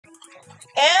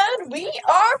And we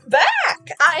are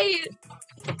back! I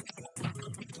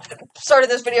started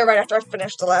this video right after I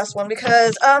finished the last one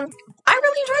because, I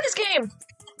really enjoyed this game.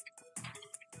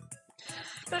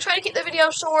 I'm gonna try to keep the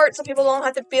video short so people don't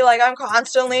have to be like I'm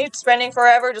constantly spending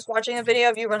forever just watching a video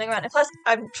of you running around. And plus,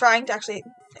 I'm trying to actually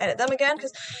edit them again,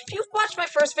 because if you've watched my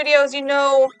first videos, you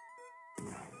know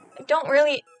I don't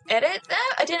really edit them.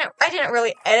 I didn't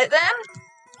really edit them.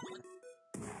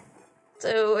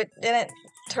 So it didn't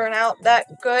turn out that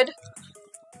good.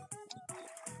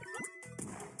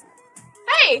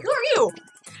 Hey, who are you?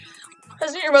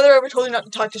 Hasn't your mother ever told you not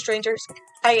to talk to strangers?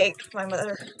 I ate my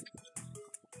mother.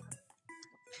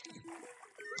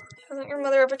 Hasn't your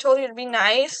mother ever told you to be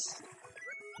nice?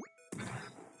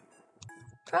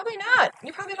 Probably not.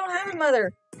 You probably don't have a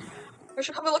mother. Or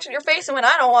she probably looks at your face and went,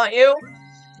 I don't want you.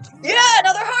 Yeah,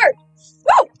 another heart!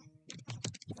 Woo!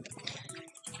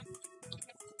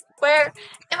 Where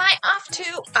am I off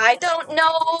to? I don't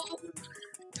know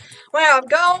where I'm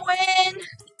going,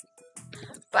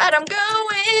 but I'm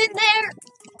going there.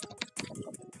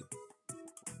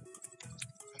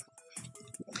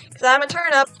 Cause I'm a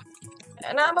turnip,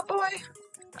 and I'm a boy.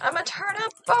 I'm a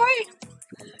turnip boy.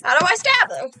 How do I stab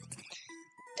them?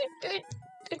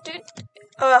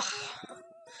 Ugh.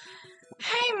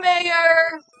 Hey,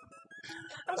 Mayor.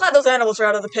 I'm glad those animals are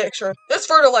out of the picture. This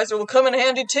fertilizer will come in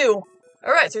handy too.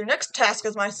 Alright, so your next task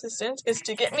as my assistant is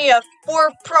to get me a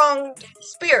four-pronged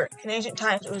spear. In ancient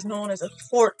times, it was known as a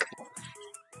fork.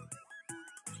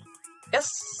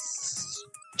 Yes,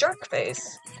 jerk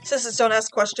face. Assistants don't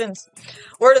ask questions.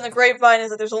 Word in the grapevine is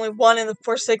that there's only one in the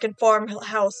forsaken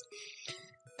farmhouse.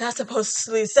 Not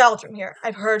supposedly south from here.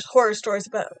 I've heard horror stories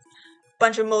about a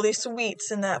bunch of moldy sweets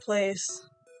in that place.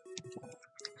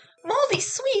 Moldy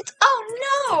sweets? Oh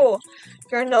no!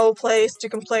 You're no place to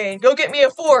complain. Go get me a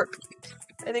fork.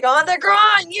 Are they gone? They're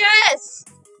gone! Yes!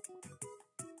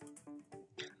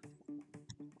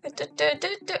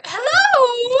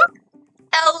 Hello!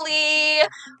 Ellie!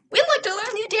 We'd like to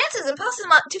learn new dances and post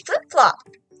them to flip-flop.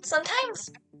 Sometimes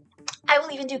I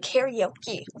will even do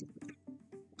karaoke.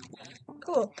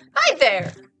 Cool. Hi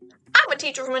there! I'm a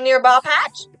teacher from a nearby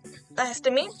patch. Nice to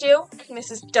meet you,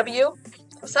 Mrs. W.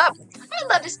 What's up? I'd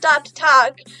love to stop to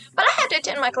talk, but I have to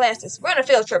attend my classes. We're on a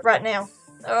field trip right now.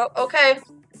 Oh, okay.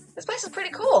 This place is pretty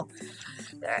cool.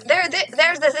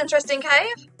 There's this interesting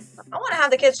cave. I want to have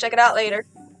the kids check it out later.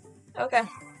 Okay.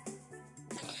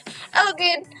 Oh,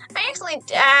 good. I accidentally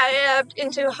dabbed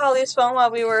into Holly's phone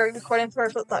while we were recording for a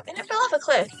flip-flop, and it fell off a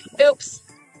cliff. Oops.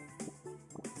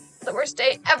 The worst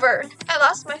day ever. I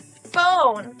lost my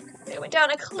phone. It went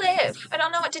down a cliff. I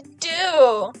don't know what to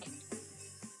do.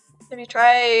 Have you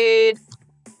tried...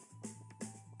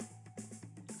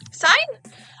 Sign?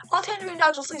 All tangerine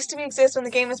dogs will cease to exist when the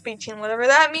game is beaten, whatever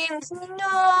that means.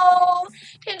 No!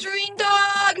 Tangerine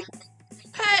dog!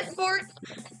 Pet Bort!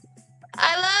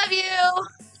 I love you!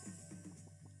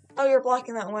 Oh, you're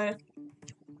blocking that way.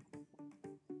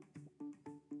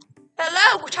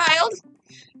 Hello, child!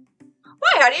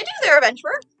 Why, how do you do there,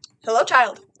 adventurer? Hello,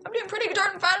 child. I'm doing pretty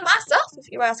darn fine myself,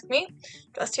 if you ask me.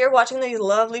 Just here watching these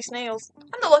lovely snails.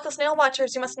 I'm the local snail watcher,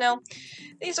 as you must know.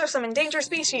 These are some endangered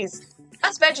species.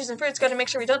 Us veggies and fruits gotta make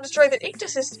sure we don't destroy the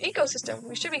ecosystem.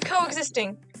 We should be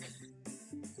coexisting.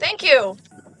 Thank you!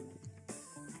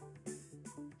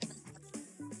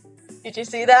 Did you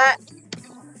see that?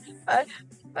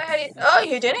 Oh,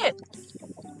 you didn't?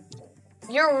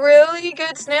 You're a really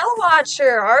good snail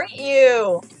watcher, aren't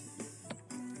you?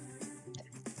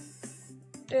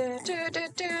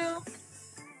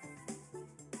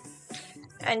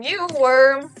 And you,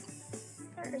 worm.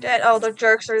 You're dead. Oh, the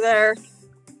jerks are there.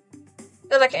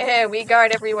 They're like, hey, we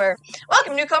guard everywhere.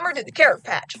 Welcome, newcomer, to the carrot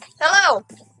patch. Hello.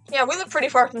 Yeah, we live pretty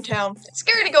far from town. It's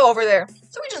scary to go over there.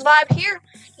 So we just vibe here,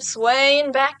 just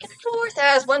swaying back and forth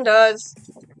as one does.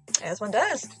 As one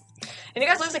does. And you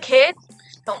guys lose a kid?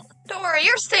 Don't worry,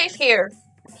 you're safe here.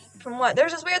 From what?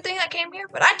 There's this weird thing that came here,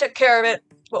 but I took care of it.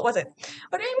 What was it?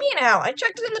 What do you mean how? I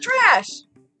checked it in the trash.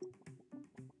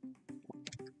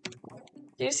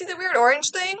 Do you see the weird orange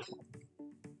thing?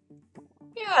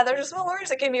 Yeah, there's a small orange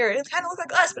that came here. It kind of looked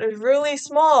like us, but it was really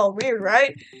small. Weird,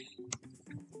 right?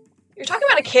 You're talking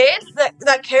about a kid?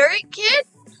 That carrot kid?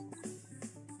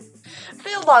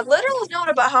 Ellabellabugz literally is known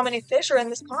about how many fish are in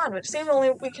this pond, but it seems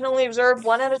we can only observe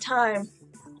one at a time.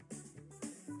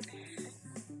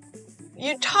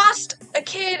 You tossed a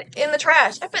kid in the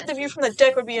trash. I bet the view from the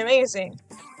deck would be amazing.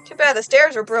 Too bad the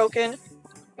stairs are broken.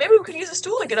 Maybe we could use a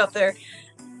stool to get up there.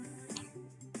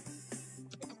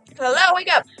 Hello, wake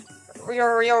up!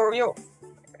 Yo.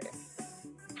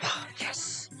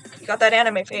 Yes! You got that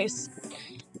anime face.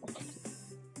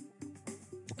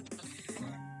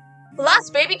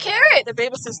 Lost baby carrot!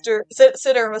 The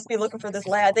sitter must be looking for this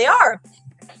lad. They are!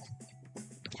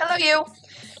 Hello, you.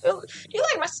 Do you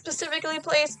like my specifically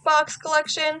placed box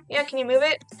collection? Yeah, can you move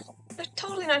it? They're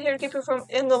totally not here to keep you from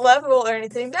in the level or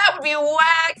anything. That would be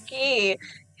wacky!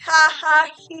 Ha ha,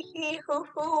 hee hee, hoo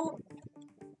hoo.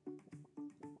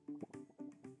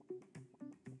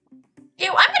 Ew,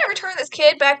 I'm gonna return this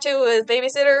kid back to his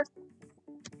babysitter.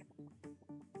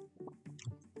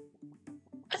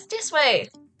 What's this way?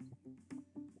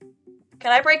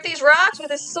 Can I break these rocks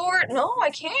with a sword? No, I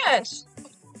can't.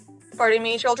 Pardon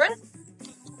me, children.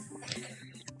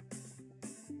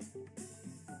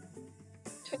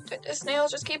 The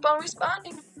snails just keep on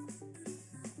responding.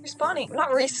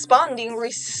 Not responding,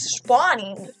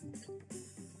 respawning.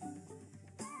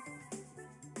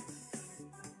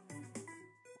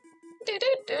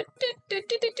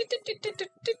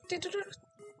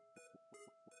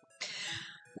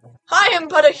 I am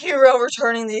but a hero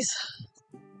returning these.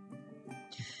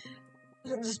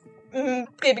 Just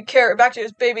baby carrot back to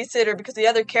his babysitter because the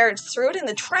other carrots threw it in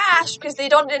the trash because they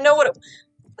didn't know what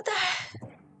the heck?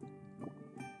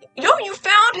 No, you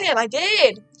found him! I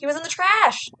did! He was in the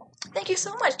trash! Thank you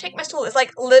so much. Take my stool. It's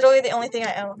like literally the only thing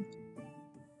I own.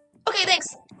 Okay,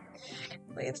 thanks.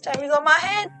 Wait, this time he's on my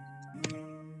head.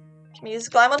 Can you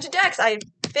just climb onto decks? I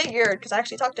figured, because I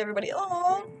actually talked to everybody.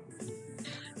 Oh.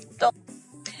 Don't.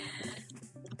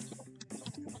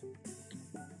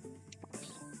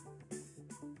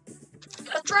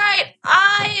 That's right!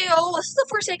 This is the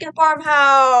Forsaken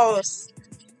Farmhouse!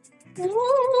 Woo!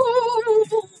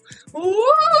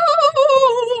 Woo!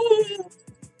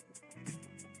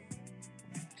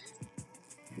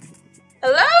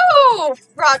 Hello,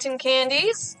 rotten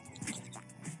candies!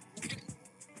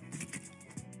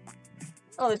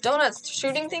 Oh, the donut's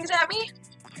shooting things at me?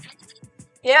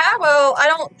 Yeah, well, I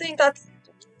don't think that's...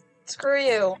 Screw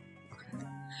you.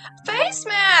 Face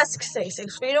mask! Stay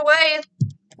 6 feet away.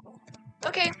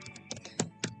 Okay.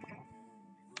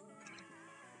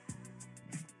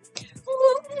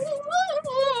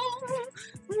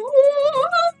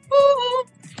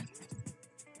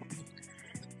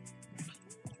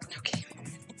 Okay.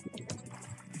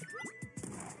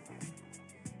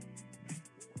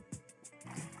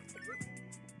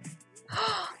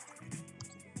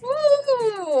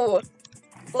 Woo!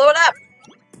 Blow it up.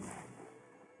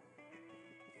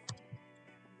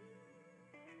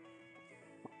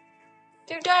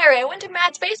 Dear Diary, I went to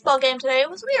Matt's baseball game today. It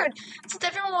was weird. Since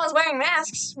everyone was wearing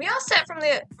masks, we all sat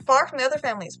far from the other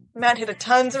families. Matt hit a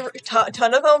ton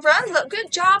of home runs. Good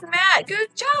job, Matt.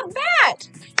 Good job, Matt.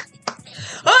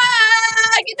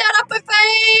 Ah! Get that off my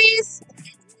face!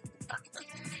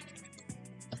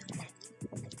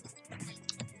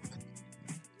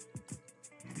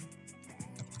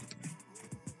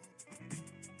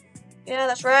 Yeah,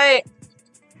 that's right.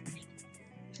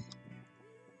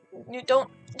 You don't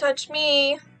touch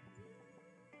me.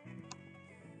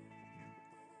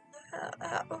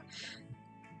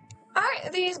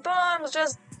 Aren't these bombs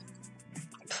just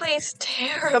placed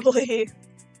terribly?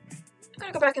 I'm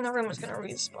gonna go back in the room. It's gonna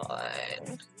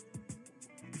respawn.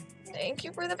 Thank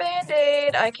you for the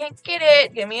band-aid. I can't get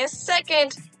it. Give me a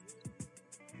second.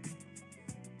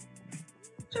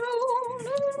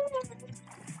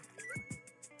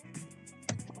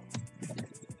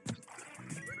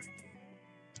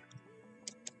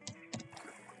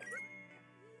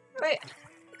 Wait.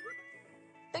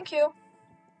 Thank you.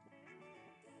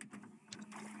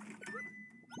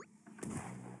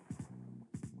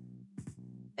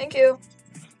 Thank you.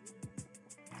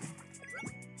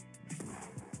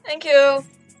 Thank you.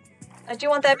 I do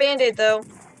want that band-aid though.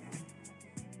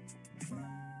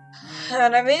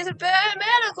 And I made a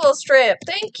medical strip.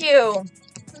 Thank you.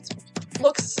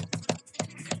 Looks.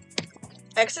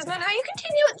 X is not how you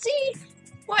continue it. See?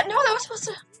 What? No, that was supposed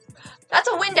to. That's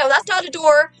a window. That's not a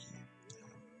door.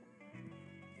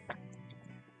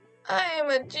 I am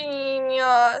a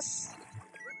genius.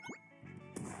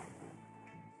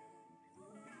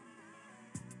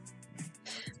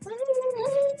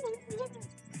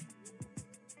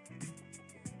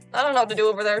 I don't know what to do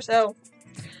over there, so.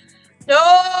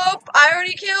 Nope! I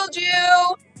already killed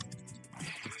you!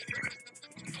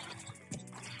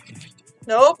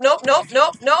 Nope, nope, nope,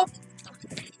 nope, nope!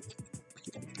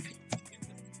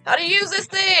 How to use this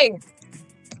thing?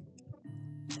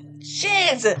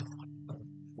 Shiz!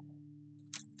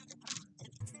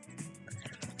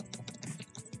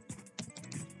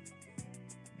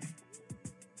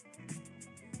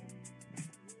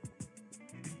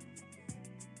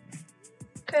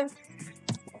 Okay.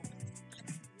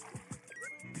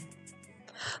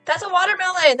 That's a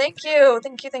watermelon! Thank you!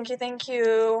 Thank you, thank you, thank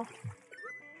you.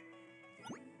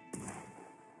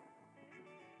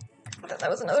 I thought that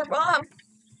was another bomb.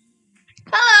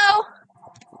 Hello!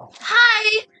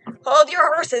 Hi! Hold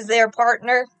your horses there,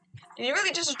 partner. Did you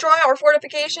really just destroy our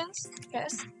fortifications?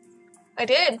 Yes. I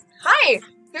did. Hi!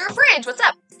 You're a fridge. What's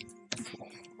up?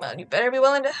 Well, you better be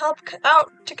willing to help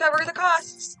out to cover the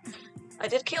costs. I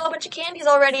did kill a bunch of candies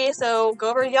already, so go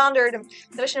over yonder to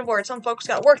the mission board. Some folks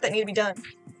got work that need to be done.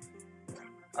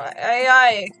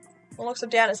 Aye. Well, looks of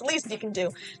down is the least you can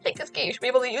do. Take this key. You should be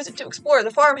able to use it to explore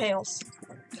the farmhouse.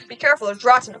 Be careful, there's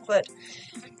rats in the foot.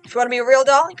 If you want to be a real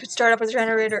doll, you could start up with a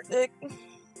generator.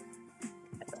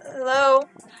 Hello?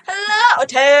 Hello?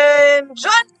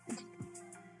 Attention!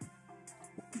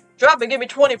 Drop and give me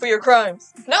 20 for your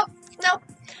crimes. Nope.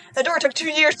 The door took 2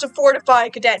 years to fortify,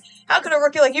 cadet. How could a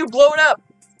rookie like you blow it up?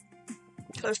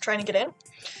 I was trying to get in.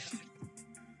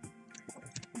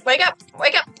 Wake up!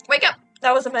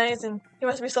 That was amazing. You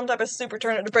must be some type of super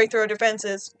turnip to break through our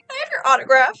defenses. Can I have your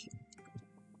autograph?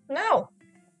 No.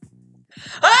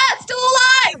 Ah! It's still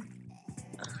alive!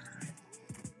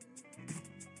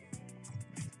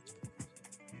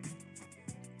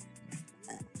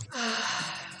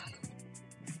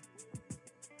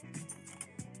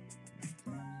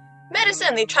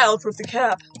 Medicine! They childproof the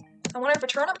cap. I wonder if a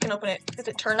turnip can open it. Is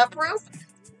it turnip proof?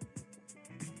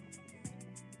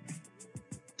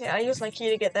 Yeah, I used my key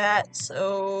to get that,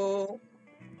 so...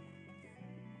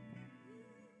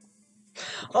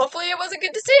 Hopefully it was a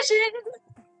good decision!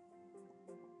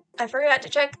 I forgot to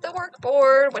check the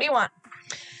workboard. What do you want?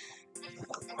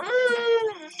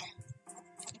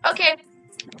 Okay.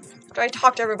 Do I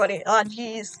talk to everybody? Ah,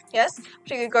 jeez. Yes?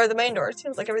 She could guard the main door. It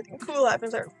seems like everything cool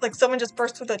happens there. Like someone just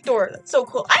burst through that door. That's so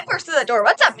cool. I burst through that door.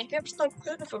 What's up? Maybe I'm just not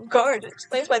good enough of a guard. It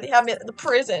explains why they have me at the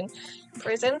prison.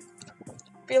 Prison?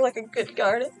 Feel like a good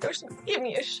guard. Give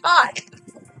me a shot.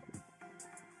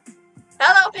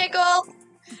 Hello, Pickle.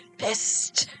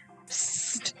 Psst.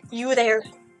 Psst. You there.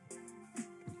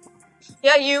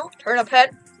 Yeah, you. Turnip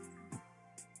head.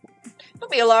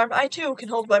 Don't be alarmed. I, too, can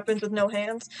hold weapons with no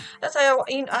hands. That's how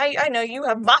I know you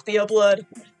have mafia blood.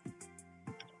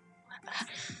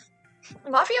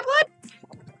 Mafia blood?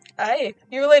 Aye.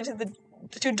 You related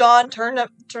to Don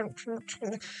Turnip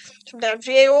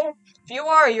Jail? If you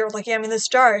are, you're like I'm in the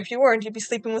star. If you weren't, you'd be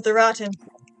sleeping with the rotten.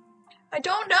 I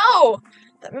don't know.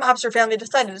 That mobster family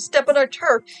decided to step on our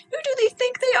turf. Who do they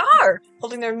think they are?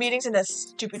 Holding their meetings in that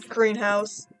stupid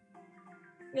greenhouse.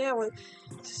 Yeah, well,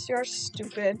 you're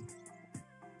stupid.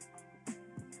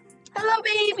 Hello,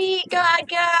 baby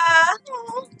Gaga.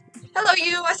 Oh. Hello,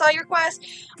 you. I saw your quest.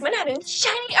 I'm an in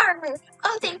shiny armor.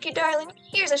 Oh, thank you, darling.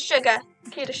 Here's a sugar.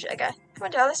 Key to sugar. Come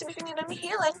on, darling. See if you need any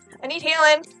healing. I need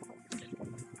healing.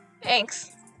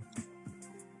 Thanks.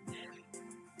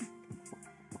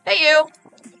 Hey, you.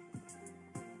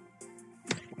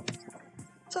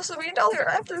 So sweet,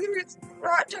 after the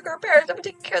rot took our parents, I've been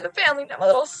taking care of the family. Now my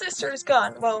little sister is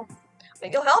gone. Well,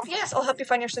 think you'll help? Yes, I'll help you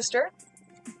find your sister.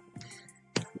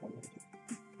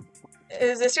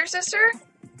 Is this your sister?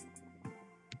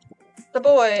 The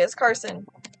boy is Carson.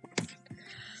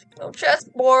 No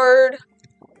chessboard.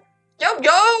 Yo,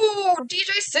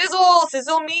 DJ Sizzle!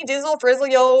 Sizzle me, dizzle, frizzle,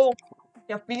 yo.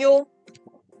 You feel?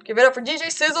 Give it up for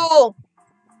DJ Sizzle!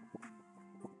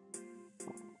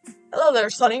 Hello there,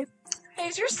 Sonny. Hey,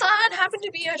 is your son happen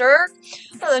to be a jerk?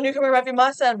 Oh, the newcomer might be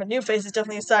my son, but new face is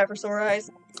definitely a sight for sore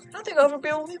eyes. I don't think I'll ever be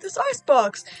able to leave this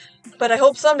icebox. But I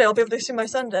hope someday I'll be able to see my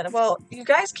son then. Well, you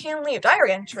guys can leave.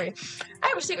 Diary entry. I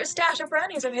have a secret stash of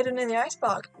brownies I've hidden in the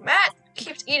icebox. Matt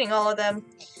keeps eating all of them.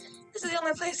 This is the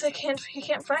only place he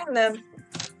can't find them.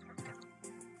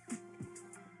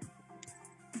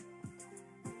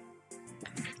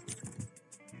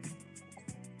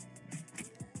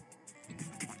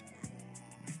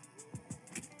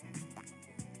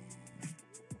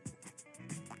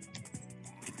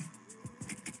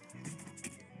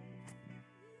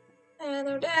 And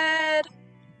they're dead.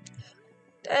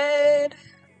 Dead.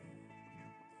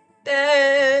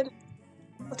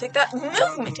 I'll take that.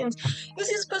 Move mittens. You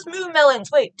see, supposed to move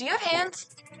melons. Wait, do you have hands?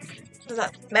 Does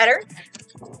that matter?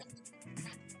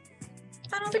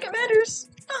 I don't think it matters.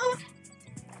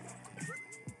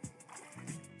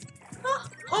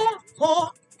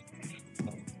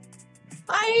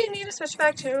 I need to switch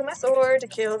back to my sword to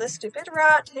kill this stupid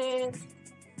rotten.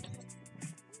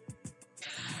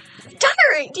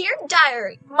 Diary! Dear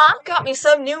Diary, Mom got me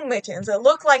some new mittens that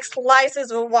look like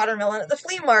slices of watermelon at the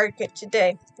flea market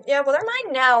today. Yeah, well, they're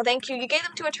mine now, thank you. You gave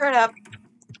them to a turnip.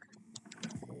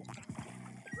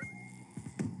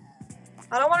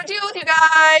 I don't want to deal with you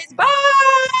guys. Bye!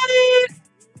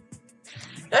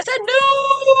 I said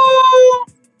no!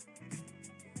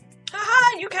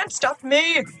 Haha, you can't stop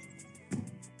me.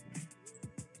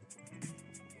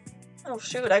 Oh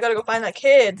shoot, I gotta go find that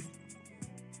kid.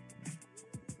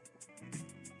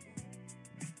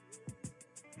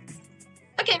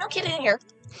 Okay, no kid in here.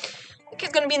 The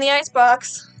kid's gonna be in the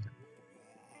icebox.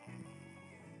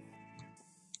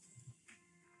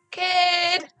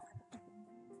 Kid!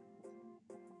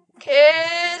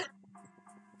 Kid!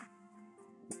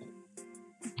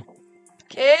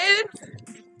 Kid?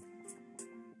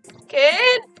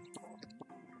 Kid?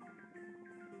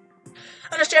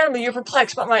 Understandably, you're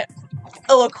perplexed by my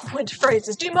eloquent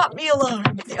phrases. Do not be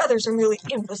alarmed. The others are merely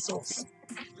imbeciles.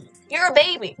 You're a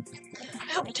baby.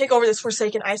 I hope to take over this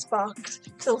forsaken icebox.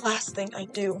 It's the last thing I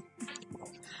do.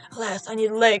 Alas, I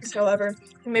need legs, however,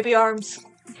 and maybe arms.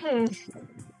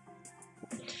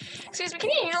 Excuse me, can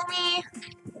you heal me?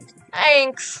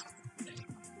 Thanks.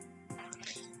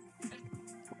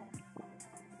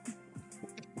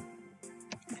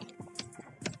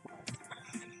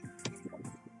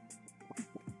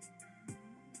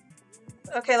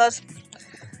 Okay, let's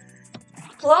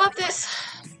blow up this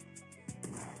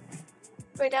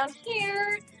right down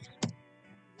here.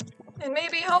 And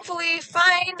maybe, hopefully,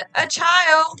 find a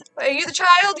child. Are you the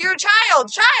child? You're a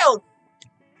child! Child!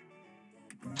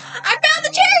 I found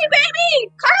the cherry,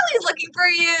 baby! Carly's looking for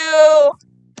you!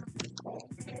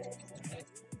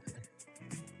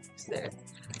 Is there?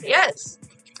 Yes.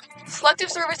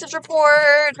 Selective Services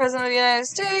Report. President of the United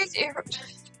States.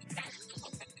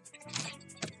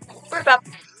 Word up.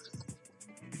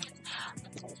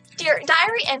 Dear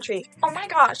diary entry. Oh my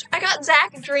gosh. I got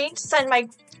Zach Dream to send my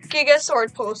Giga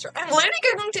Sword poster. I'm literally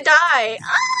going to die.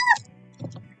 Ah!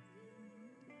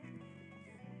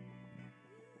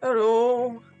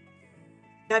 Hello.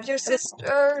 Have your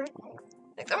sister.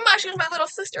 The mushroom's my little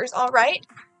sister's, alright?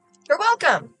 You're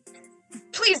welcome.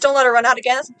 Please don't let her run out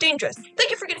again. That's dangerous. Thank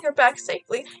you for getting her back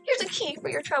safely. Here's a key for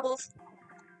your troubles.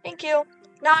 Thank you.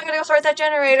 Now I'm gonna go start that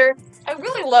generator. I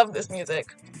really love this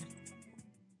music.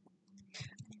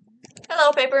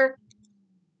 Hello, paper.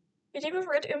 Did you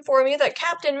ever inform me that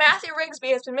Captain Matthew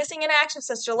Rigsby has been missing in action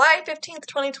since July 15th,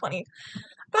 2020?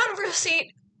 Upon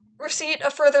receipt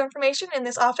of further information in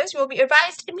this office, you will be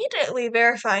advised immediately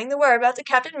verifying the whereabouts of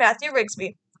Captain Matthew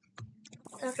Rigsby.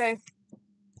 Okay.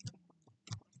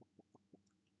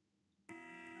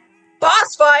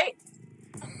 Boss fight!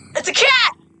 It's a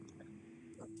cat!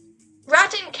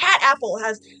 Rotten Cat Apple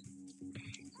has...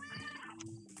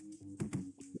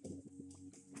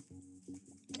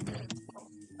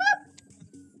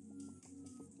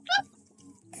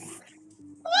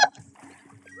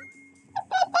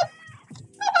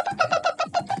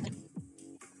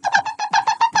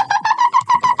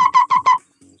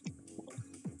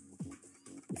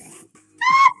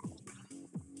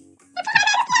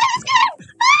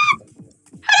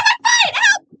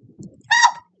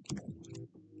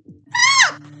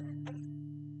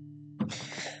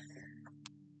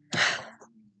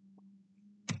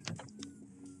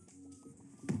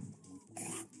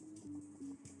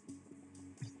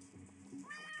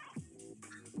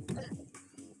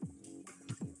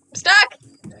 Stuck!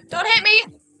 Don't hit me!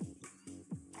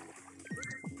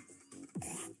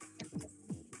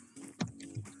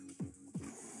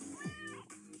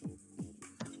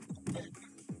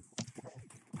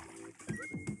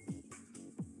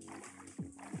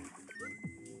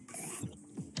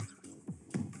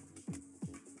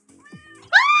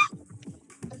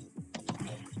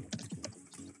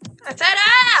 I said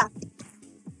ah!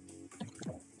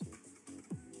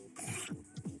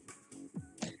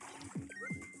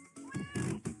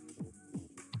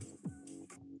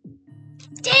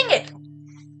 Dang it!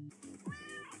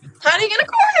 Hiding in a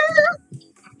corner!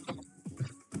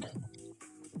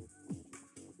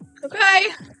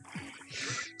 Okay.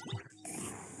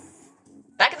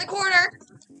 Back in the corner.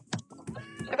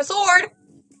 I have a sword.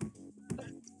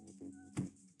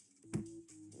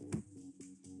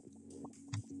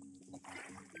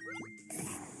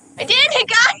 I did it,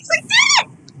 guys! I did it!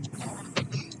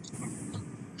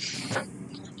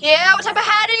 Yeah, what type of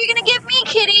hat are you gonna give me,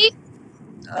 kitty?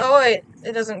 Oh, wait.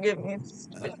 It doesn't give me...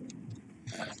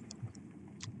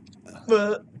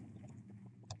 But...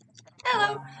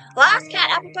 Hello. Lost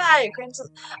cat, apple pie. Oh,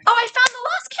 I found the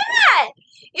lost cat!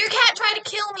 Your cat tried to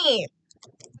kill me.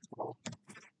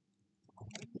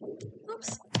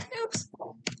 Oops. Oops.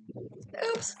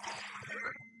 Oops.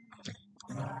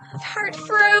 Heart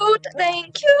fruit.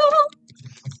 Thank you.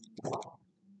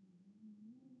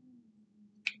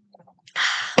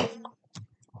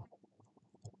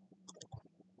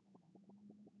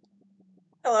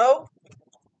 Hello?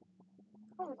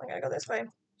 Oh, I gotta go this way.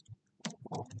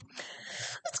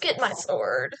 Let's get my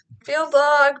sword. Field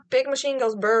log, big machine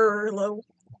goes brr low.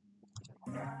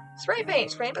 Spray paint,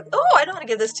 spray paint. Oh, I know how to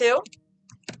give this to.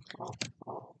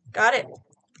 Got it.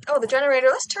 Oh, the generator.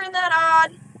 Let's turn that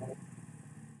on.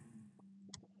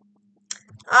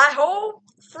 I hope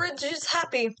Fridge is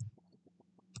happy.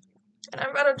 And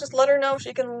I'm gonna just let her know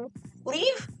she can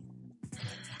leave.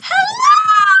 Hello!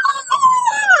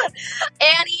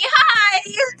 Annie, hi!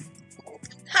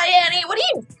 Hi, Annie. What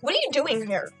are you doing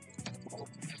here?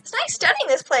 It's nice studying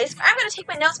this place, but I'm gonna take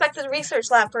my notes back to the research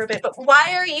lab for a bit, but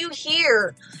why are you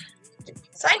here?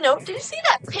 Side note, did you see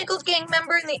that Pickles gang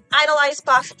member in the idolized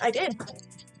box? I did.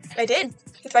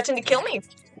 He threatened to kill me.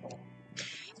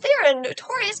 They are a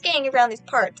notorious gang around these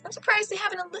parts. I'm surprised they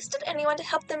haven't enlisted anyone to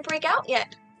help them break out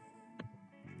yet.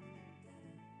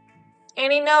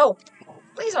 Annie, no.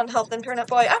 Please don't help them, Turnip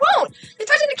boy. I won't! They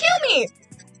threatened to kill me!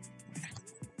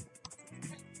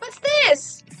 What's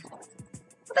this?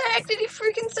 What the heck did you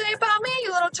freaking say about me,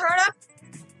 you little turnip?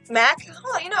 Mac?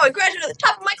 Oh, you know, I graduated at the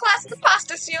top of my class in the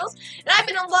pasta seals, and I've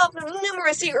been involved in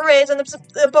numerous secret raids on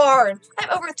the barn. I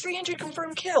have over 300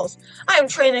 confirmed kills. I am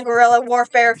trained in guerrilla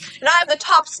warfare, and I am the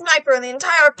top sniper in the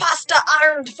entire pasta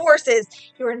armed forces.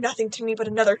 You are nothing to me but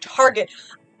another target.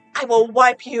 I will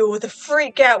wipe you with a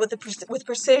freak out with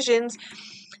precisions,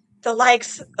 the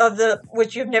likes of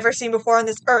which you've never seen before on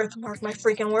this earth. Mark my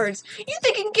freaking words. You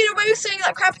think you can get away with saying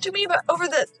that crap to me, but over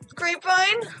the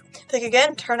grapevine? Think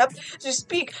again, Turnip. As you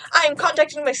speak, I am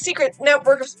contacting my secret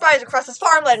network of spies across this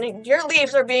farmland, and your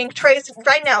leaves are being traced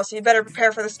right now, so you better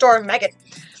prepare for the storm, Maggot.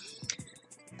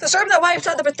 The storm that wipes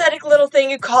out the pathetic little thing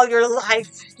you call your life.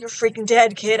 You're freaking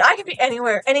dead, kid. I can be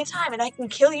anywhere, anytime, and I can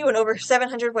kill you in over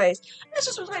 700 ways. And that's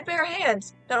just with my bare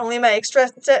hands. Not only am I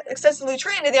extensively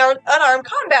trained in the unarmed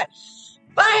combat,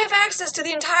 but I have access to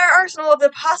the entire arsenal of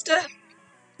the pasta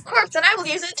corpse, and I will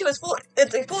use it to its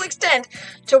full extent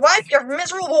to wipe your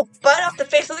miserable butt off the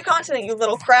face of the continent, you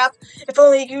little crap. If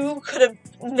only you could have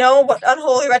known what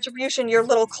unholy retribution your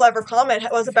little clever comment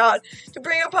was about to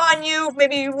bring upon you,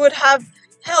 maybe you would have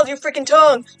held your freaking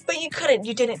tongue, but you couldn't,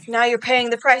 you didn't. Now you're paying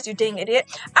the price, you dang idiot.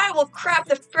 I will crap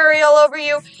the furry all over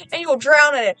you, and you will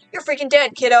drown in it. You're freaking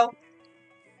dead, kiddo.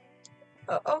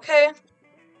 Okay.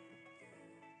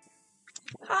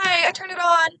 Hi, I turned it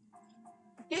on.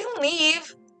 You can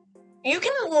leave. You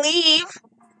can leave.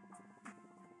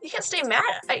 You can't stay mad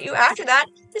at you after that.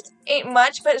 This ain't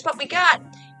much, but it's what we got.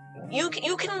 You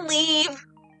can leave.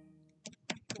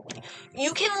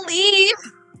 You can leave.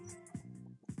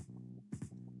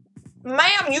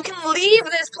 Ma'am, you can leave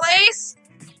this place!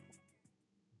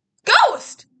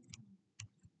 Ghost!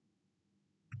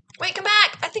 Wait, come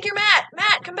back! I think you're Matt!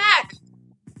 Matt, come back!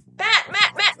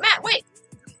 Matt, wait!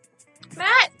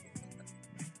 Matt!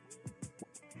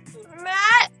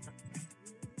 Matt!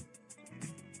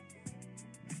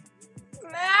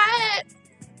 Matt!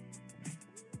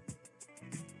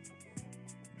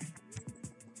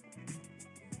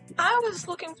 I was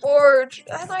looking forward.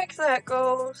 I like that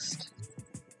ghost.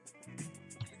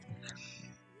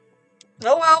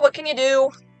 Oh well, what can you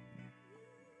do?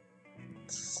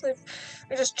 Let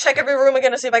me just check every room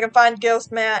again to see if I can find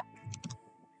Ghost Matt.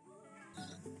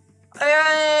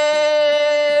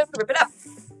 Rip it up.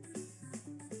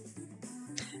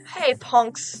 Hey,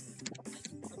 punks.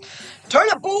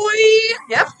 Turnip boy!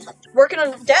 Yep, working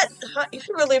on debt. You've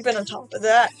really been on top of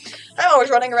that. I'm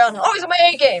always running around, always on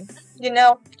my A game. You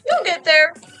know, you'll get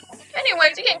there.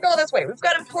 Anyways, you can't go this way. We've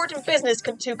got important business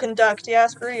to conduct. Yeah,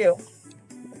 screw you.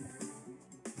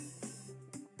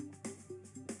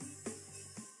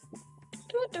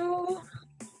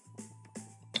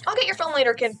 I'll get your phone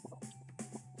later, kid.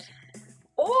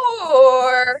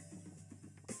 Or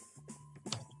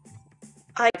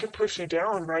I could push you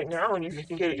down right now and you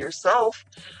can get it yourself.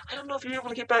 I don't know if you're able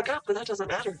to get back up, but that doesn't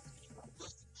matter.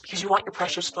 Because you want your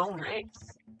precious phone, right?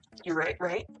 You're right?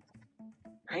 Right?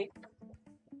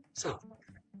 So,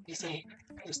 you say,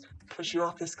 I just push you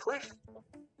off this cliff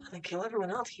and then kill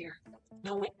everyone else here.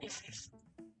 No witnesses.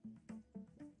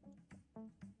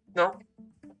 No?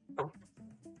 Oh.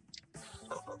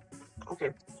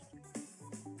 Okay.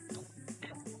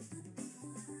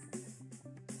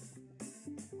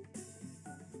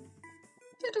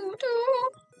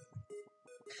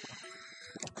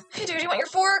 Hey dude, you want your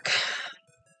fork?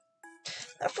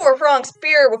 That four-pronged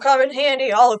spear will come in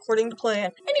handy, all according to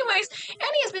plan. Anyways,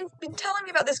 Annie has been telling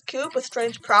me about this coop with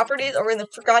strange properties over in the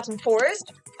Forgotten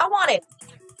Forest. I want it.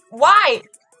 Why?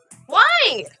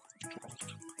 Why?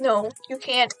 No, you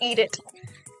can't eat it.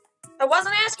 I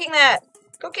wasn't asking that.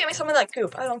 Go get me some of that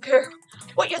goop. I don't care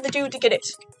what you have to do to get it.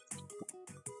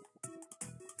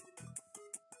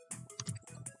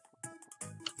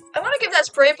 I want to give that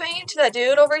spray paint to that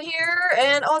dude over here,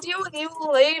 and I'll deal with you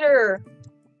later.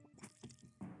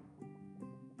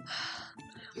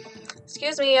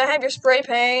 Excuse me, I have your spray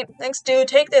paint. Thanks, dude.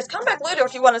 Take this. Come back later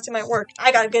if you want to see my work.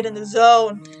 I gotta get in the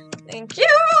zone. Thank you.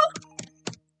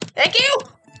 Thank you.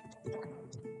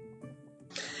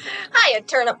 Hiya,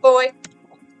 Turnip boy.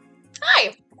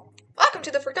 Hi. Welcome to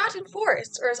the Forgotten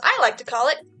Forest, or as I like to call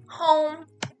it, home.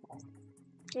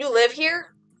 You live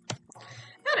here?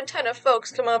 Not a ton of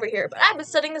folks come over here, but I've been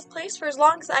studying this place for as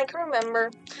long as I can remember.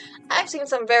 I've seen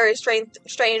some very strange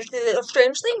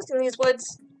things in these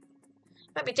woods.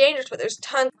 Might be dangerous, but there's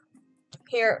tons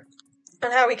here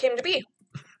on how we came to be.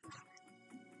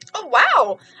 Oh,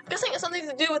 wow! I'm guessing it's something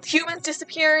to do with humans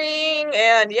disappearing,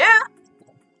 and yeah.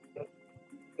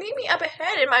 Meet me up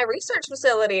ahead in my research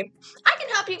facility. I can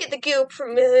help you get the goop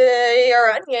from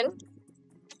Mayor Onion.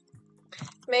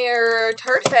 Mayor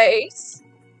Turtface.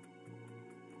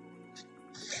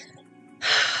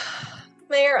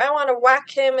 Mayor, I want to whack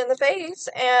him in the face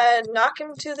and knock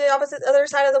him to the other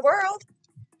side of the world.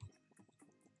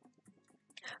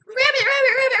 Rabbit,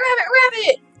 rabbit, rabbit, rabbit,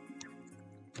 rabbit!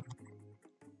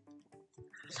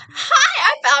 Hi,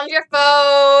 I found your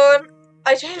phone!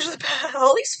 I changed the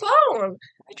Holly's phone!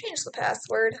 I changed the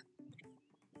password.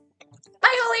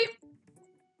 Bye, Holly!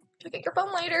 You'll get your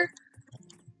phone later.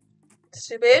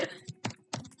 Stupid.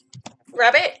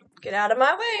 Rabbit, get out of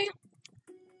my way.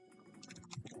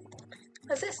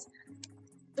 What's this?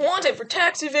 Wanted for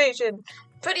tax evasion,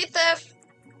 petty theft,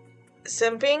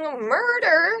 simping,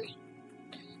 murder,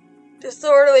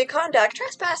 disorderly conduct,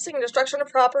 trespassing, destruction of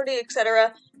property,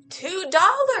 etc. $2.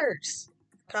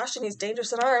 Gosh, and he's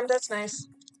dangerous and armed. That's nice.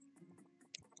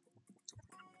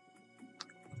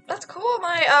 That's cool.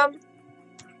 My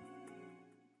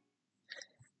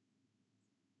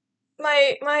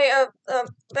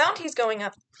bounty's going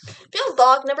up. Field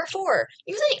log number 4.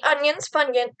 Using onions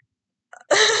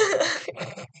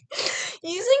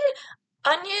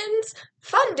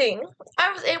funding,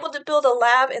 I was able to build a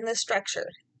lab in this structure.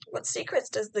 What secrets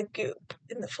does the goop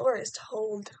in the forest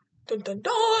hold? Dun dun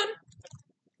dun!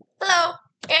 Hello,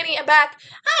 Annie, I'm back.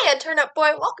 Hiya, Turnip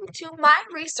boy. Welcome to my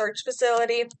research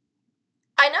facility.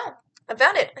 I know. I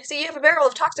found it. I see you have a barrel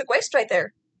of toxic waste right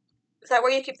there. Is that where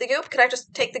you keep the goop? Can I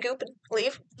just take the goop and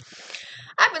leave?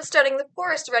 I've been studying the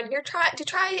forest around here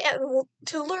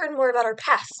to learn more about our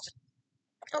past.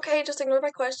 Okay, just ignore my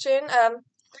question.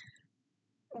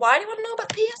 Why do you want to know about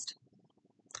the past?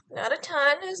 Not a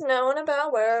ton is known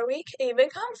about where we even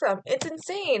come from. It's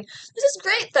insane. This is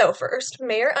great, though. First,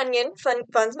 Mayor Onion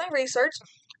funds my research,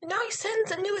 and now he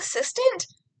sends a new assistant.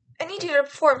 I need you to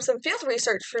perform some field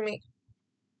research for me.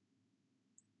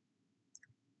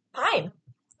 Fine.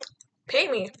 Pay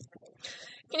me.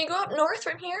 Can you go up north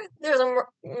from here? There's a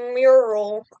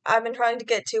mural I've been trying to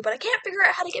get to, but I can't figure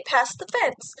out how to get past the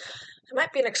fence. I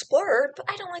might be an explorer, but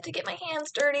I don't like to get my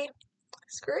hands dirty.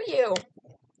 Screw you.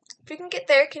 If you can get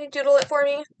there, can you doodle it for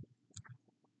me?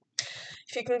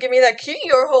 If you can give me that key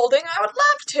you're holding, I would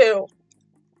love to.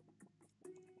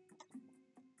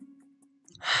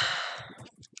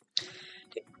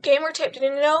 Gamer tip, did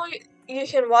you know you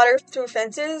can water through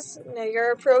fences? Now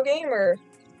you're a pro gamer.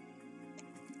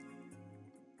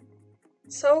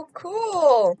 So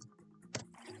cool.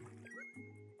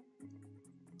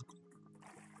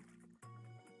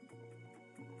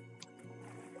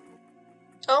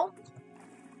 Oh.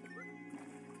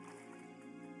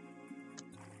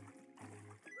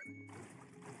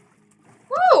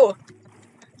 Woo!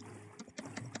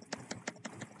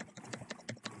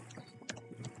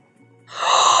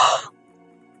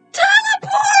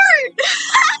 Teleport!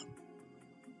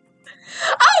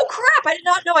 Oh crap! I did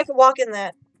not know I could walk in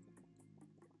that.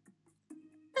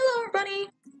 Hello, everybody.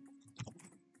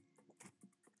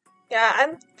 Yeah,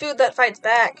 I'm food that fights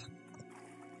back.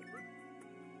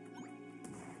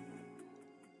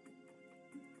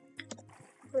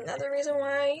 Another reason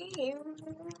why you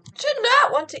should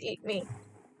not want to eat me.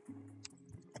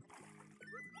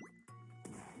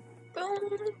 Boom,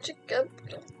 chicka.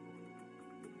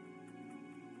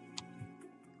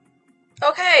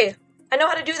 Okay, I know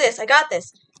how to do this. I got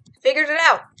this. Figured it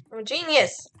out. I'm a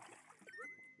genius.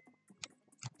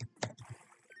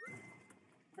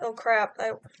 Oh crap!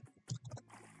 I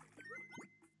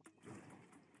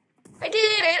did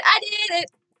it! I did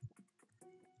it!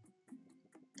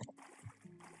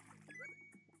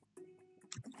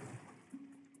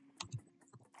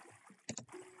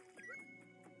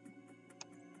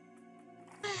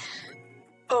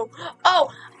 Oh!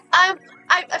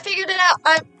 I figured it out.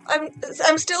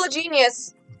 I'm still a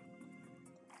genius.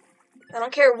 I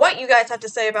don't care what you guys have to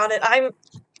say about it. I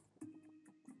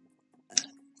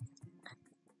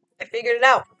figured it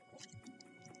out.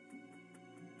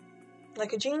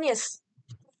 Like a genius.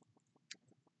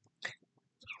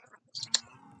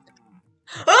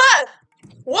 Ah!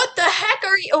 What the heck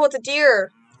are you? Oh, it's a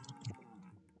deer.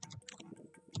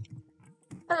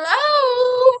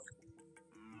 Hello?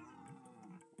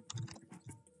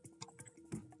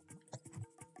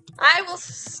 I will.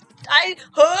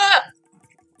 Huh!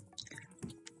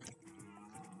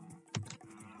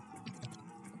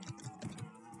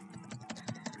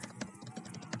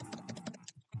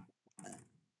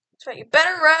 That's right. You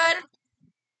better run,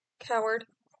 coward.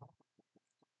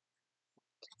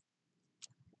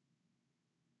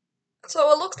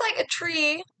 So it looks like a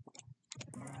tree.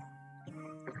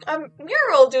 A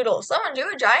mural doodle. Someone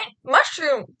drew a giant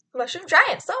mushroom. Mushroom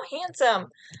giant. So handsome.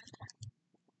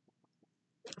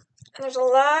 And there's a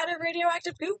lot of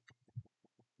radioactive goop.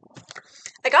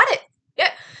 I got it.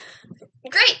 Yeah.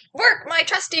 Great work, my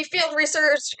trusty field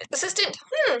research assistant.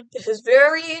 This is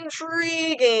very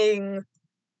intriguing.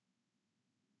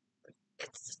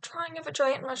 It's a drawing of a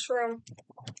giant mushroom.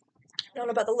 Known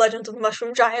about the legends of the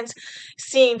mushroom giants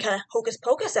seem kind of hocus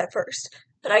pocus at first,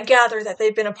 but I gather that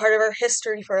they've been a part of our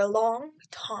history for a long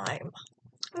time.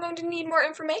 I'm going to need more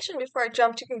information before I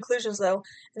jump to conclusions, though,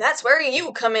 and that's where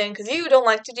you come in, because you don't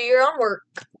like to do your own work.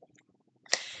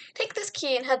 Take this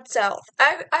key and head south.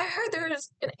 I heard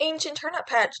there's an ancient turnip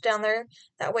patch down there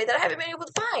that way that I haven't been able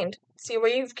to find. See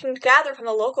what you can gather from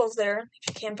the locals there if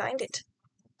you can't find it.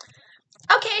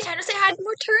 Okay, time to say hi to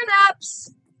more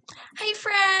turnips. Hey,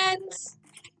 friends.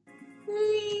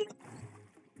 Wee.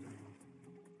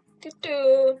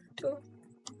 Do.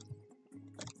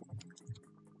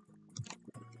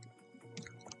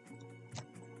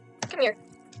 Come here.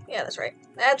 Yeah, that's right.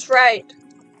 That's right.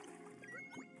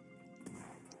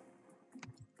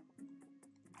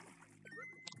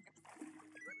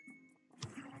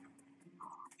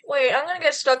 Wait, I'm gonna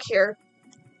get stuck here.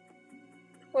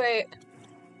 Wait.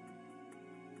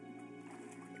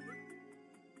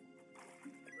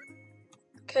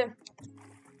 Okay.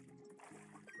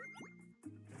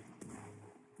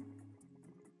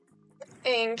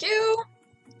 Thank you.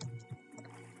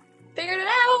 Figured it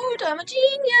out. I'm a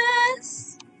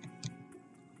genius.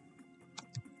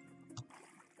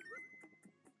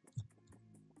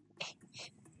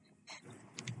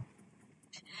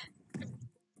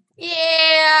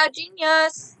 Yeah,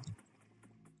 genius.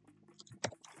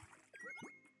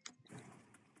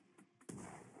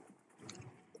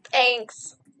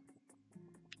 Thanks.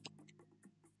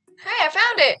 Hey, I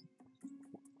found it.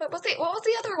 What was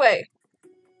the other way?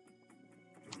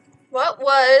 What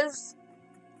was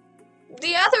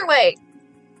the other way?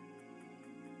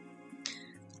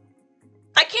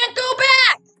 I can't go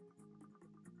back.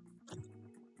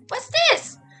 What's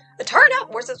this? A turnip?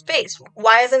 Where's its face?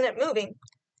 Why isn't it moving?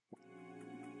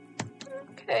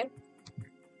 Okay.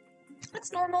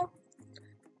 That's normal.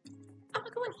 I'm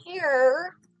gonna go in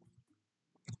here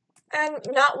and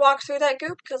not walk through that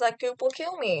goop because that goop will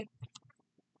kill me.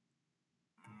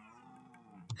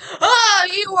 Oh,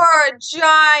 you are a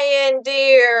giant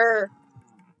deer.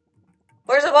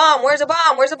 Where's the bomb? Where's the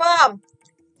bomb? Where's the bomb?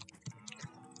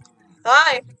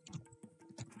 Hi.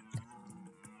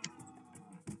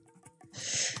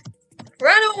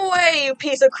 Run away, you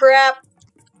piece of crap.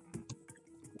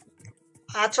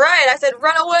 That's right, I said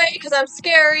run away because I'm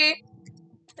scary.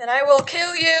 And I will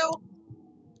kill you.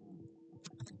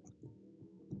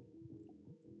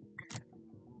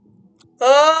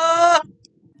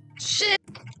 Shit.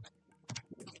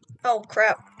 Oh,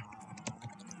 crap.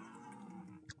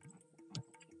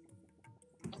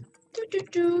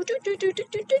 Do.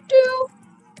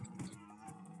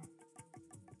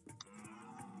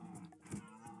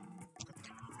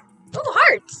 Oh,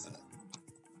 hearts.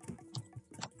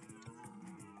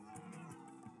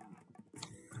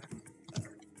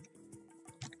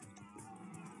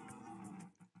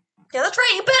 Yeah, that's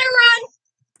right. You better run.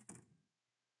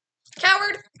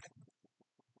 Coward.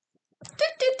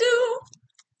 Do.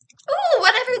 Ooh,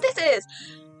 whatever this is.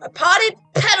 A potted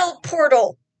petal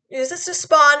portal. Use this to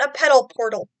spawn a petal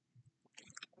portal.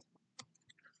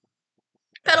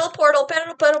 Petal portal.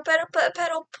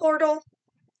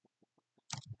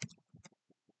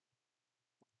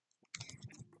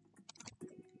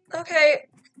 Okay.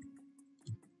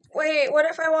 Wait, what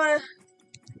if I want to...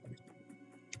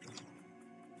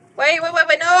 Wait,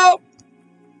 no!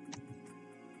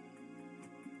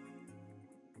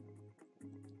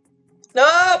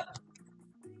 Nope!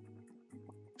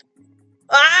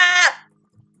 Ah!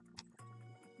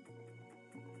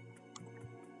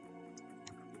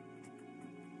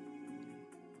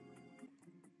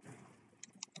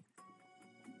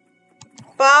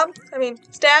 Bomb? I mean,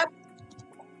 stab?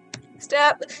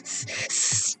 Stab?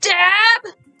 Stab?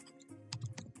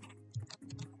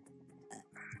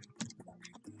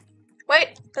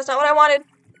 Wait, that's not what I wanted.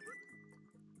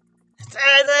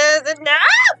 No!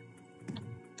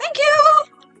 Thank you!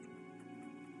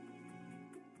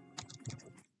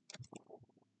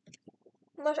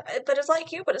 But it's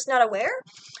like you, but it's not aware?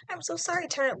 I'm so sorry,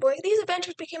 Turnip Boy. These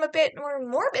adventures became a bit more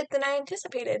morbid than I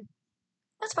anticipated.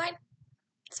 That's fine.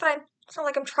 It's fine. It's not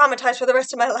like I'm traumatized for the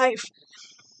rest of my life.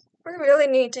 We really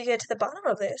need to get to the bottom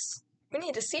of this. We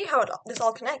need to see how this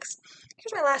all connects.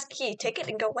 Here's my last key. Take it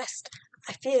and go west.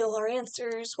 I feel our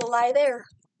answers will lie there.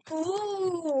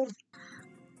 Ooh.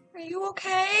 Are you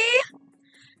okay?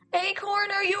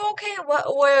 Acorn, are you okay?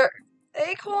 What, where?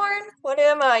 Acorn? What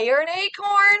am I? You're an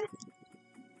acorn?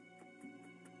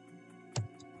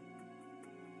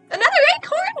 Another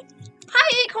acorn? Hi,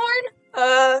 acorn.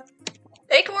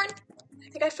 Acorn? I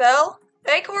think I fell.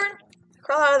 Acorn?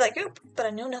 Crawl out of that goop, but I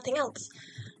know nothing else.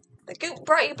 The goop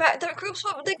brought you back. The goop's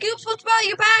what brought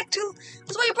you back to.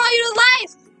 That's what brought you to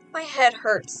life. My head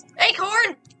hurts.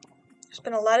 Acorn! There's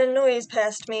been a lot of noise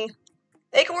past me.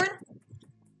 Acorn?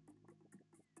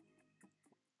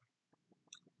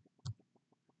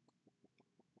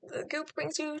 The goop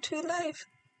brings you to life.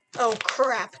 Oh,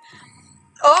 crap.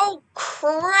 Oh,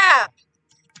 crap!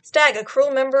 Stag, a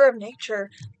cruel member of nature.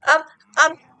 How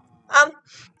am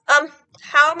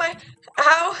I?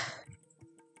 How?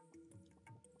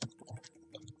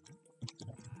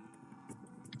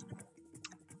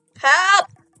 Help!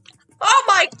 Oh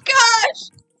my gosh!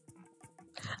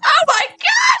 Oh my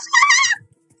gosh!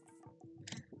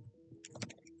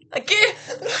 Again!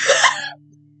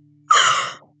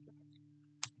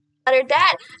 Water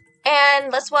that,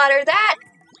 and let's water that.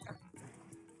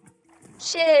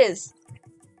 Shiz.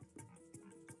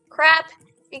 Crap.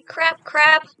 Crap,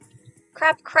 crap.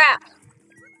 Crap, crap.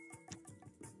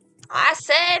 I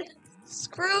said,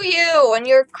 screw you and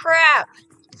your crap.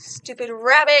 Stupid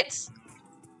rabbits.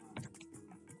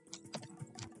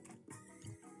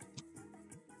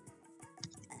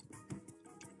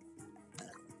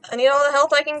 I need all the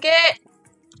help I can get.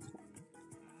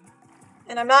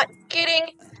 And I'm not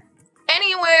getting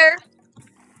anywhere.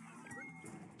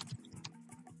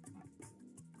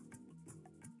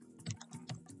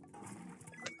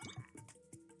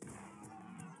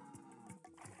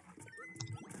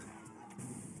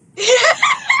 Yeah!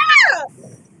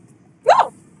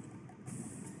 Whoa!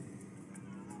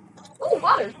 Ooh,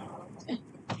 water.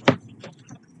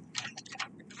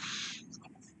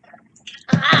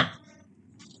 Ah!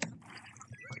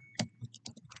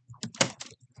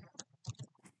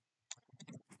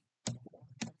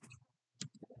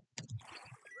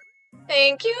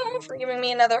 Thank you for giving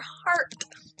me another heart.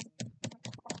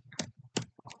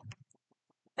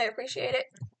 I appreciate it.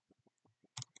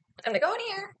 Time to go in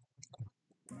here.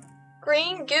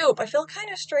 Green goop. I feel kind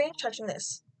of strange touching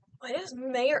this. Why does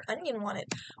Mayor Onion want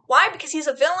it? Why? Because he's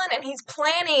a villain and he's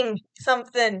planning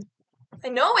something. I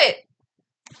know it.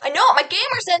 I know it. My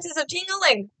gamer senses are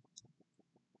tingling.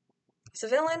 He's a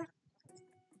villain.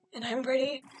 And I'm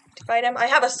ready to fight him. I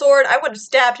have a sword. I would have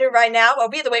stabbed him right now. I'll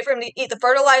be able to wait for him to eat the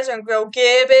fertilizer and grow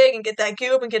big and get that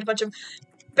goop and get a bunch of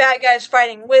bad guys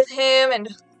fighting with him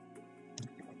and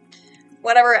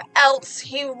whatever else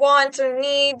he wants or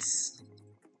needs.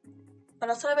 What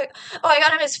else did I make? Oh, I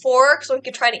got him his fork so he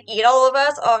could try to eat all of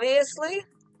us, obviously.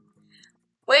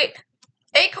 Wait.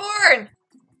 Acorn!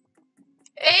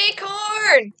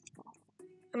 Acorn!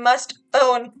 I must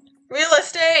own real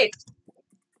estate.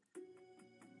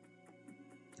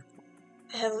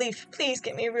 Leaf, please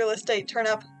get me real estate,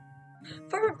 Turnip.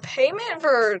 For payment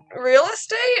for real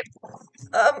estate?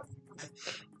 Oh,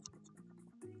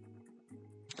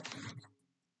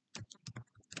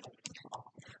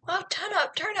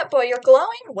 Turnip boy, you're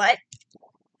glowing? What?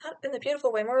 Not in the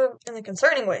beautiful way, more in the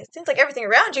concerning way. It seems like everything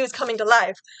around you is coming to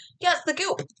life. Yes, the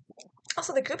goop.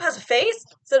 Also, the goop has a face?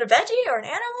 Is it a veggie or an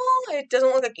animal? It doesn't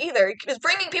look like either. It's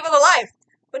bringing people to life.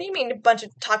 What do you mean, a bunch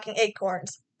of talking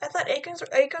acorns? I thought acorns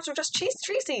were just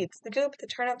tree seeds. The goop, the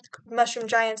turnip, the mushroom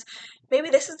giants.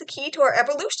 Maybe this is the key to our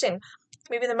evolution.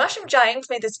 Maybe the mushroom giants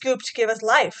made this goop to give us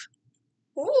life.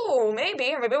 Ooh,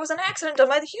 maybe. Or maybe it was an accident done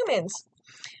by the humans.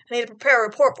 I need to prepare a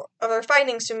report of our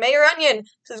findings to Mayor Onion.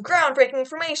 This is groundbreaking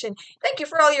information. Thank you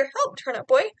for all your help, Turnip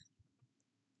Boy.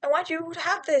 I want you to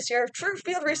have this. You're a true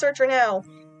field researcher now.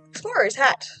 Explorer's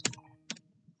hat.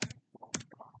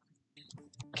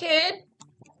 Kid.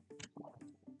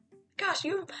 Gosh,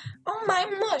 oh my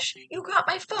mush, you got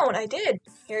my phone. I did.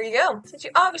 Here you go. Since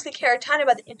you obviously care a ton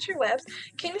about the interwebs,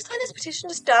 can you sign this petition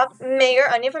to stop Mayor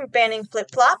Onion from banning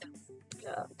Flip-Flop?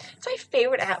 It's my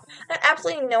favorite app. I have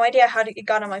absolutely no idea how it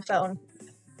got on my phone.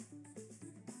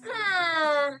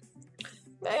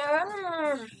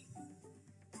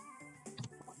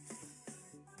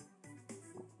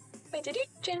 Wait, did you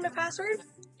change my password?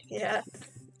 Yeah.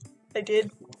 I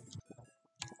did.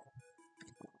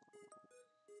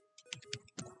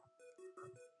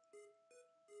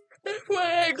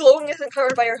 Anyway, glowing isn't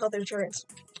covered by your health insurance.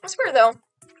 I swear though,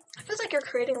 it feels like you're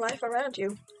creating life around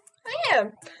you. I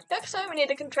am. Next time we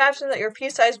need a contraption that your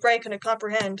pea-sized brain can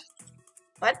comprehend.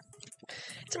 What?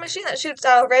 It's a machine that shoots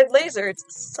out a red laser. It's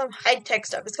some high-tech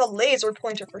stuff. It's called laser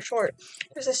pointer for short.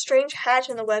 There's a strange hatch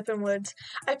in the weapon woods.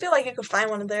 I feel like you could find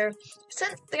one there. I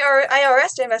sent the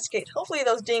IRS to investigate. Hopefully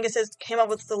those dinguses came up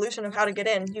with a solution of how to get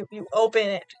in. You open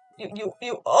it.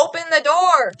 You open the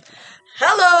door!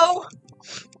 Hello!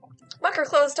 Bunker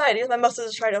closed tight. Here's my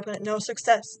muscles to try to open it. No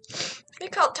success. We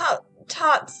called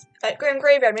Tots at Graham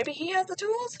Graveyard. Maybe he has the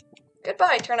tools?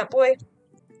 Goodbye, Turnip boy.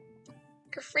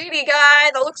 Graffiti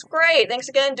guy, that looks great. Thanks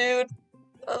again, dude.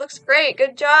 That looks great.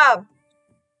 Good job.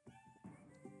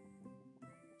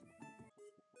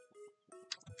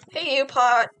 Hey, you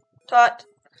Tot.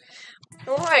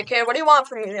 Alright, kid, what do you want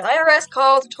from me? The IRS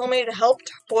called and told me to help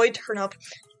boy Turnip.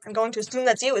 I'm going to assume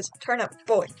that's you. It's Turnip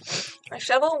boy. My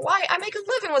shovel? Why? I make a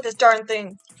living with this darn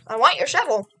thing. I want your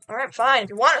shovel. Alright, fine.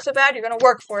 If you want it so bad, you're gonna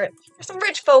work for it. There's some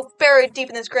rich folk buried deep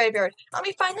in this graveyard. Let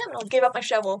me find them and I'll give up my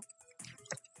shovel.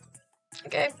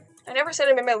 Okay. I never said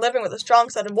I made my living with a strong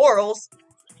set of morals.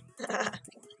 If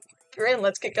you're in,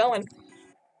 let's get going.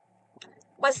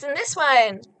 What's in this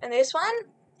one? And this one?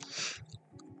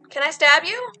 Can I stab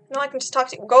you? No, I can just talk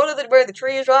to you. Go to where the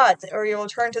tree is rot, or you'll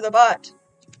turn to the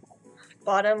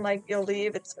bottom, like you'll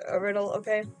leave. It's a riddle,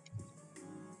 okay?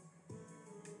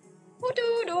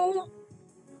 Do-do-do.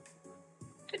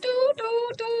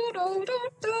 Do-do-do-do-do-do-do.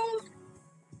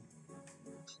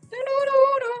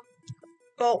 Do-do-do-do.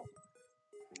 Oh.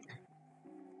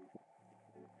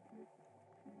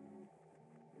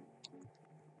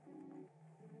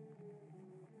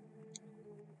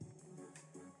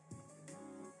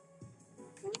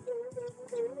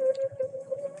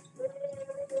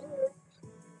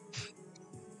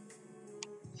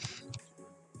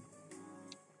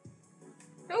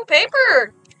 No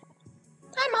paper!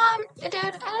 Hi, Mom and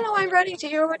Dad. I don't know why I'm writing to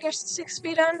you when you're 6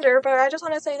 feet under, but I just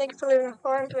want to say thank you for leaving a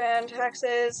farm and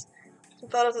taxes. Some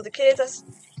photos of the kids.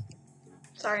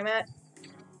 Sorry, Matt.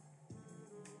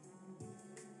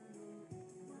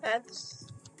 That's...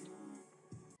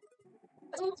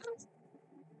 Oh,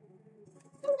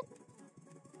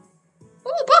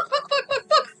 book!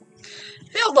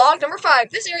 Field log number 5.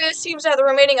 This area seems to have the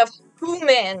remaining of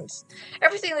humans.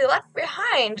 Everything they left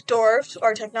behind, dwarfs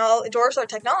are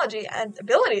technology and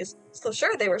abilities. So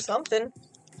sure, they were something.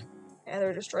 Yeah, they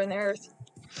were destroying the earth.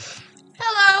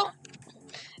 Hello!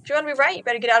 If you want to be right, you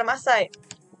better get out of my sight.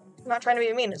 I'm not trying to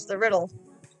be mean, it's the riddle.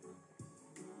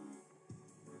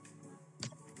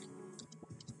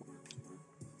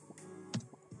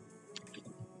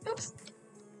 Oops.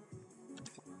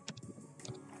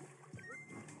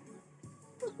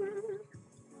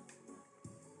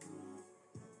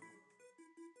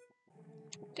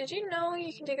 Did you know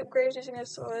you can dig up graves using a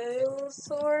soil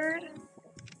sword?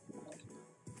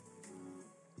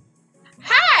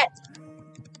 Hat!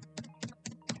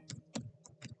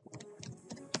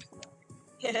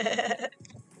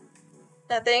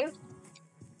 Nothing?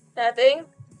 Nothing?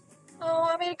 Oh,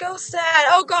 I made a ghost sad.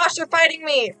 Oh gosh, they're fighting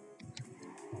me!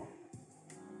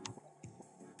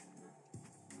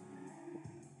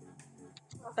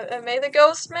 I made the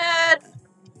ghost mad!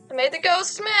 I made the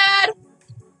ghost mad!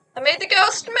 I made the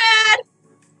ghost mad!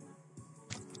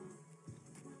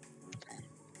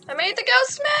 I made the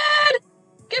ghost mad!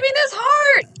 Give me this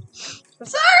heart! I'm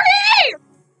sorry!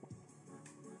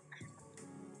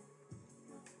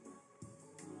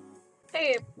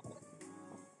 Hey.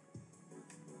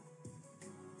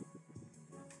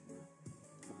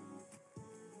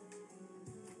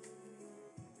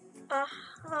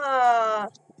 Aha.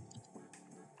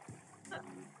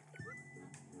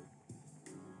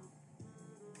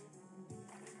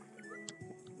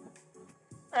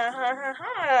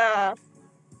 Ha.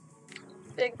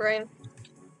 Big brain.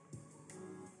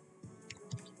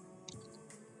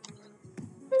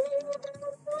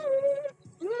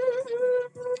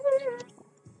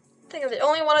 I think the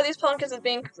only one of these pumpkins is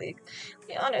being complete. To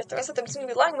be honest, the rest of them seem to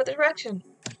be lying with the direction.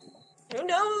 Who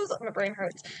knows? My brain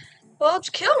hurts. Well,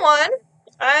 just kill one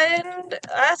and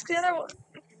ask the other one.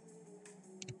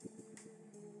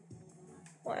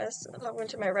 West, the one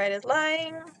to my right is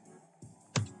lying.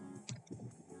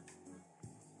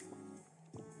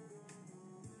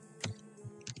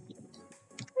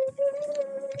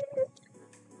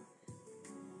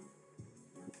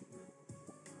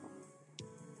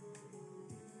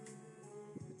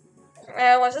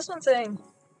 What's this one saying?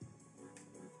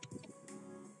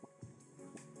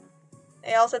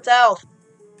 They all said south.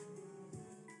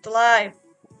 It's a lie.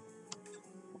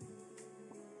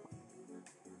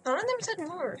 None of them said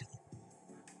north.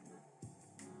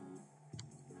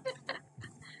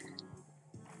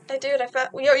 Hey, dude, I found.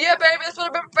 Yo, yeah, baby, that's what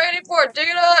I've been waiting for. Dig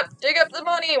it up. Dig up the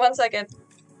money. 1 second. So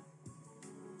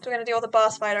we're gonna deal with the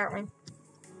boss fight, aren't we?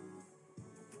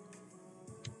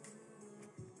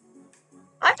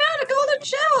 I found a golden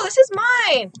shell. This is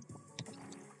mine.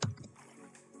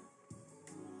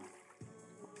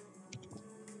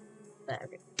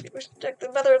 We should check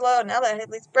the weather low. Now that I have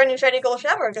this brand new shiny gold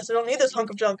shower, I guess I don't need this hunk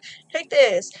of junk. Take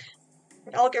this.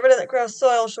 I'll get rid of that gross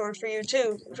soil sword for you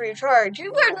too, for your charge.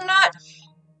 You are not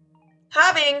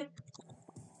having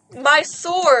my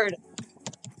sword.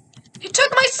 He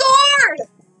took my sword.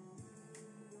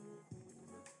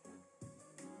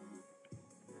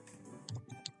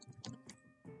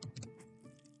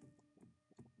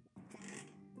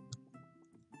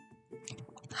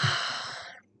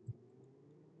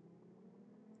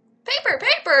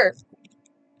 Paper.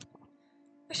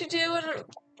 We should do a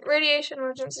radiation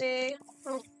emergency.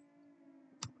 Oh.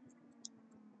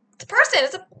 It's a person.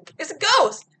 It's a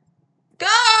ghost.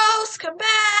 Ghost, come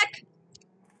back.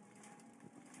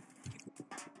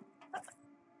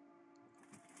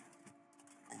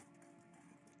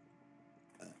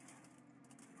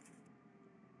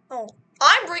 Oh,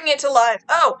 I'm bringing it to life.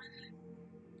 Oh.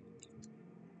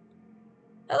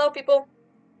 Hello, people.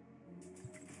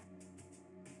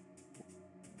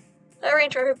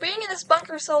 Ranger, I've been being in this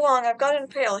bunker so long, I've gotten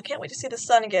pale. I can't wait to see the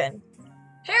sun again.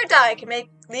 Hair dye can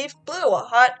make leaf blue, a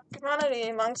hot commodity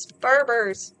amongst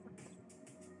barbers.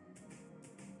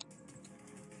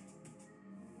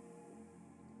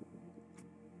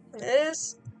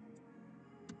 This.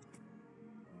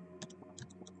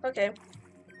 Okay.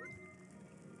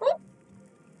 Ooh.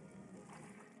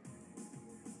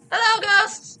 Hello,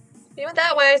 ghosts! You went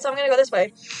that way, so I'm gonna go this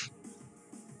way.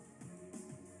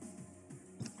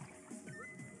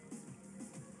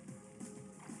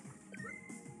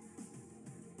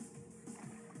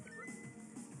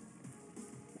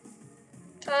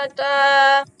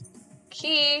 Ta-da!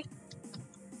 Key.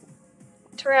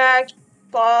 Interact.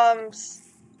 Bombs.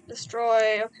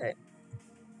 Destroy. Okay.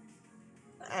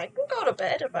 I can go to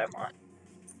bed if I want.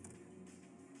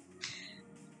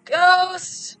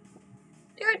 Ghost!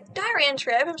 Your diary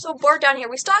entry. I've been so bored down here.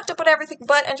 We stocked up on everything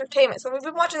but entertainment, so we've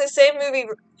been watching the same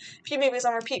few movies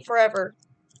on repeat forever.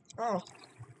 Oh,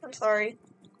 I'm sorry.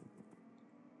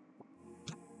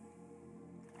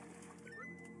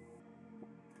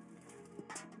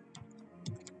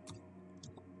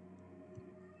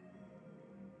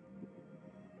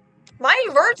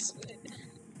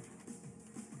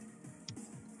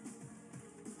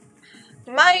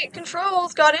 My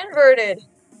controls got inverted.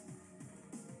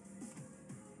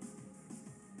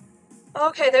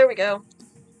 Okay, there we go.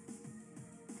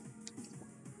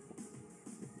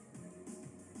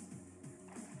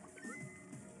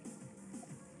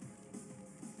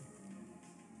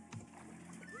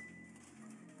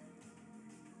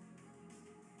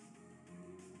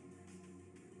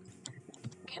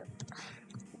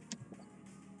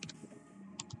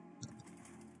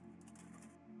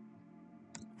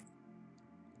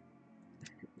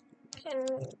 Can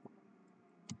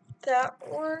that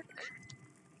work?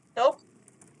 Nope.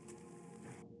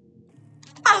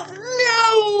 Oh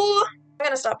no! I'm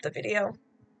gonna stop the video.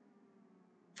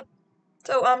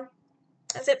 So,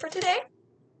 that's it for today.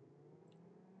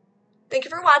 Thank you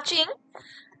for watching.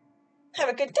 Have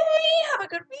a good day, have a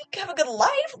good week, have a good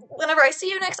life. Whenever I see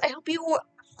you next, I hope you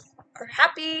are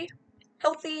happy,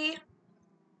 healthy.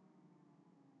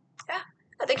 Yeah.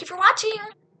 Thank you for watching.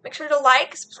 Make sure to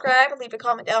like, subscribe, and leave a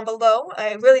comment down below.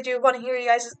 I really do want to hear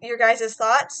your guys'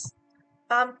 thoughts.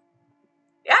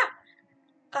 Yeah.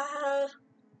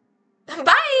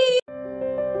 Bye!